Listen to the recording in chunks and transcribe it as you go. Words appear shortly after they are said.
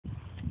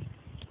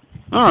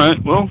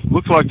Alright, well,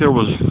 looks like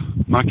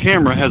my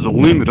camera has a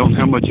limit on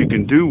how much you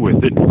can do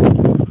with it.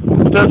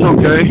 But that's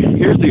okay.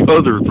 Here's the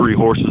other 3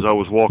 horses I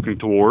was walking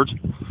towards.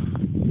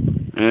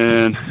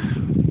 And,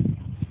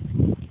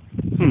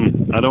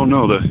 I don't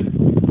know.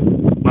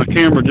 My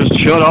camera just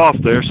shut off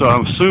there, so I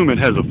assume it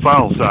has a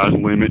file size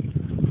limit.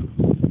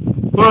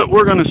 But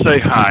we're going to say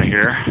hi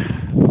here.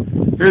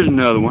 Here's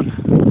another one.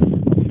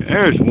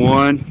 There's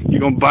one. You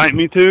going to bite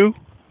me too?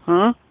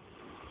 Huh? Are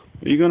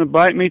you going to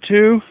bite me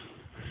too?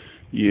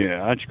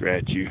 Yeah, I'd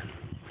scratch you.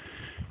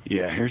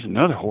 Yeah, here's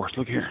another horse.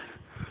 Look here.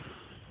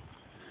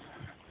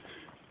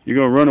 You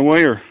gonna run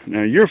away or...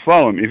 Now, you're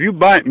following me. If you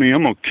bite me,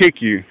 I'm gonna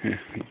kick you.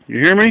 You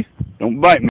hear me? Don't bite me.